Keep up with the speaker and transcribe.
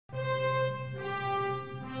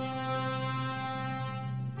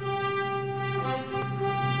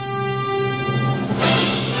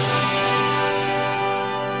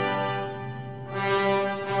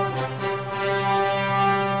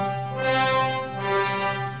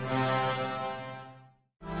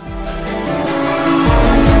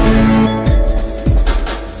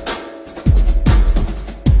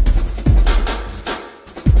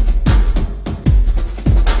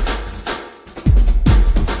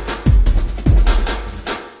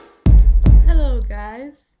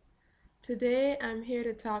Today I'm here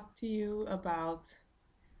to talk to you about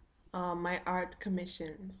my art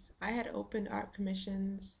commissions. I had opened art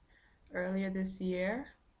commissions earlier this year.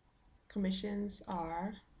 Commissions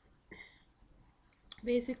are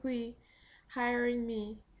basically hiring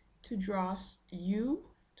me to draw you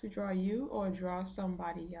or draw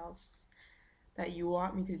somebody else that you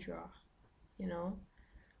want me to draw, you know.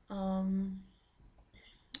 Um,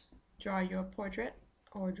 Draw your portrait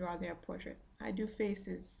or draw their portrait. I do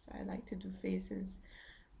faces. I like to do faces.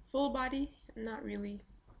 Full body, not really.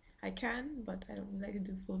 I can, but I don't really like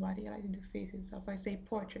to do full body. I like to do faces. That's why I say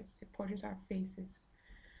portraits. Portraits are faces.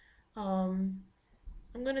 Um,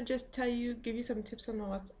 I'm gonna just give you some tips on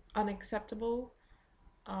what's unacceptable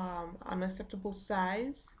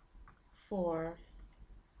size for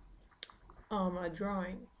a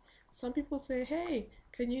drawing. Some people say, "Hey,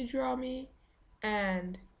 can you draw me?"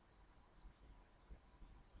 and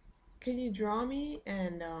can you draw me?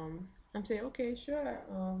 And I'm saying, "Okay, sure."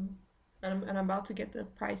 And I'm about to get the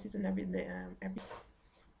prices and everything.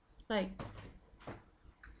 Like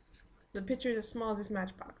the picture is as small as this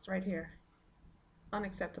matchbox right here.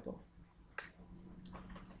 Unacceptable.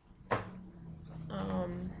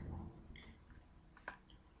 Um,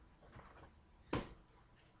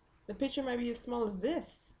 the picture might be as small as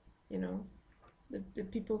this, you know. The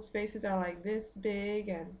people's faces are like this big,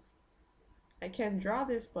 and I can draw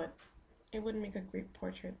this, but it wouldn't make a great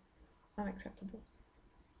portrait. Unacceptable.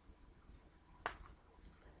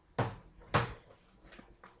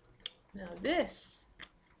 Now this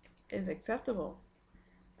is acceptable.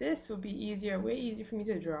 This would be easier, way easier for me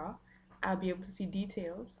to draw. I'll be able to see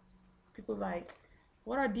details. People like,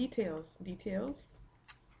 what are details? Details?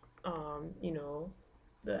 You know,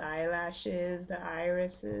 the eyelashes, the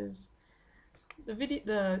irises. The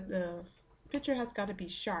picture has got to be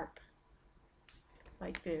sharp,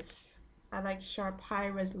 like this. I like sharp, high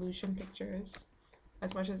resolution pictures,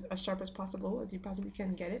 as sharp as possible, as you possibly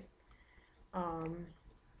can get it. Um,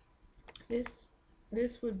 this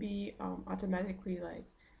this would be automatically like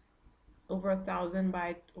over 1,000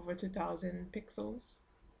 by over 2,000 pixels.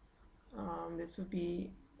 This would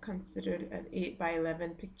be considered an 8 by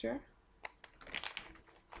 11 picture.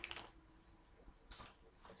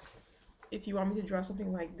 If you want me to draw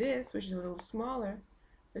something like this, which is a little smaller,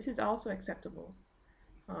 this is also acceptable.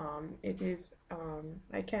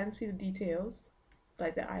 I can see the details,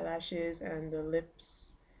 like the eyelashes and the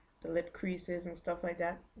lips, the lip creases and stuff like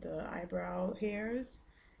that, the eyebrow hairs,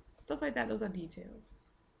 stuff like that, those are details.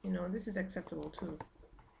 You know, this is acceptable too.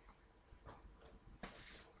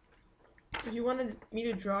 If you wanted me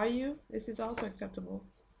to draw you, this is also acceptable.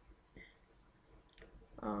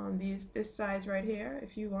 This size right here,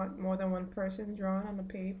 if you want more than one person drawn on the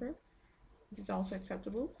paper, this is also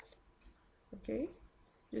acceptable. Okay,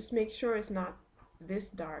 just make sure it's not this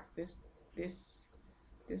dark. This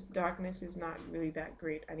this darkness is not really that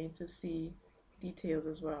great. I need to see details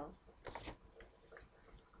as well.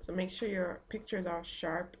 So make sure your pictures are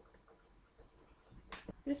sharp.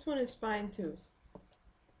 This one is fine too.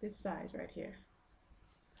 This size right here.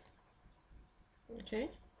 Okay,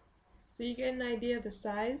 so you get an idea of the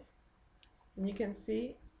size, and you can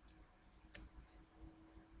see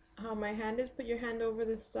how my hand is. Put your hand over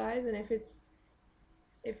the size, and if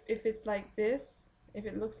it's like this, if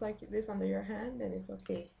it looks like this under your hand, then it's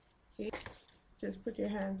okay. Okay, just put your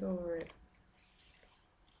hands over it.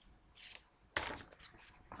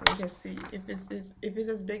 You can see if it's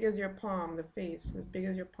as big as your palm, the face as big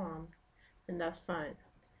as your palm, then that's fine.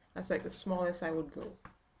 That's like the smallest I would go.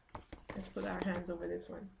 Let's put our hands over this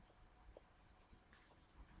one.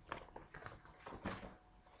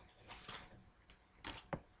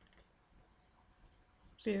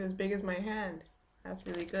 See, it's as big as my hand. That's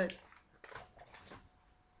really good.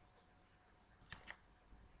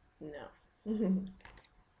 No.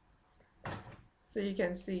 So you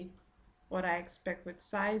can see what I expect with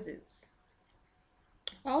sizes.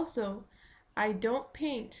 Also, I don't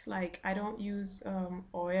paint, like I don't use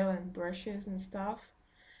oil and brushes and stuff.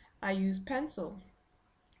 I use pencil,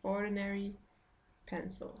 ordinary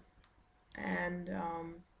pencil. And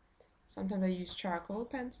sometimes I use charcoal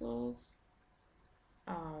pencils,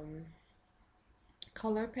 um,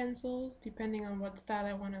 color pencils, depending on what style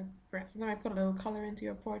I want to bring. Sometimes I put a little color into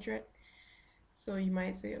your portrait. So you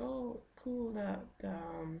might say, oh, cool,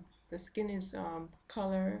 the skin is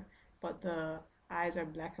color, but the eyes are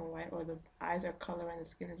black and white, or the eyes are color and the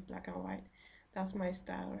skin is black and white. That's my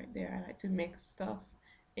style right there. I like to mix stuff.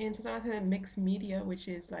 And sometimes I mix media, which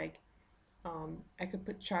is like I could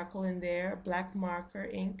put charcoal in there, black marker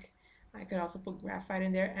ink. I could also put graphite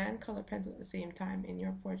in there and color pencil at the same time in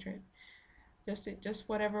your portrait. Just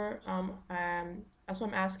whatever. That's why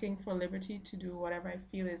I'm asking for liberty to do whatever I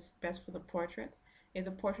feel is best for the portrait. If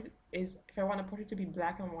I want a portrait to be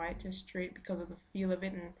black and white, just straight because of the feel of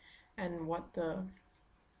it and what the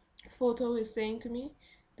photo is saying to me,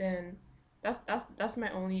 then that's my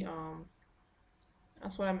only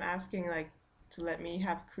that's what I'm asking, like, to let me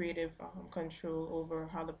have creative control over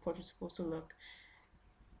how the portrait's supposed to look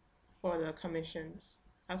for the commissions.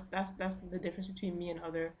 That's the difference between me and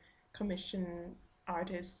other commission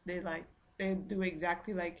artists. They do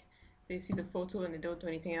exactly like they see the photo and they don't do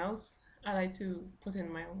anything else. I like to put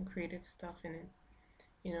in my own creative stuff in it,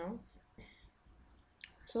 you know.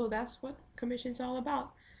 So that's what commission's all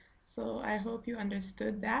about. So I hope you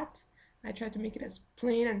understood that. I tried to make it as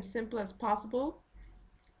plain and simple as possible,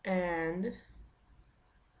 and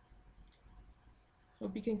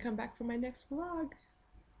hope you can come back for my next vlog.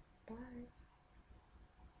 Bye.